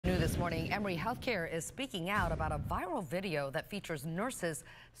This morning, Emory Healthcare is speaking out about a viral video that features nurses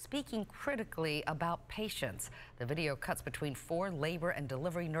speaking critically about patients. The video cuts between 4 labor and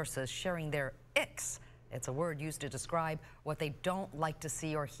delivery nurses sharing their icks. It's a word used to describe what they don't like to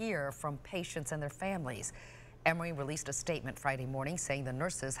see or hear from patients and their families. Emory released a statement Friday morning saying the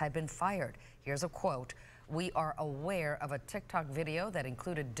nurses had been fired. Here's a quote. "We are aware of a TikTok video that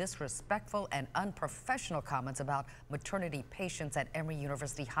included disrespectful and unprofessional comments about maternity patients at Emory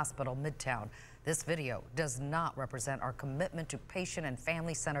University Hospital Midtown. This video does not represent our commitment to patient and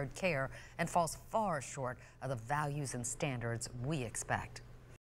family-centered care and falls far short of the values and standards we expect."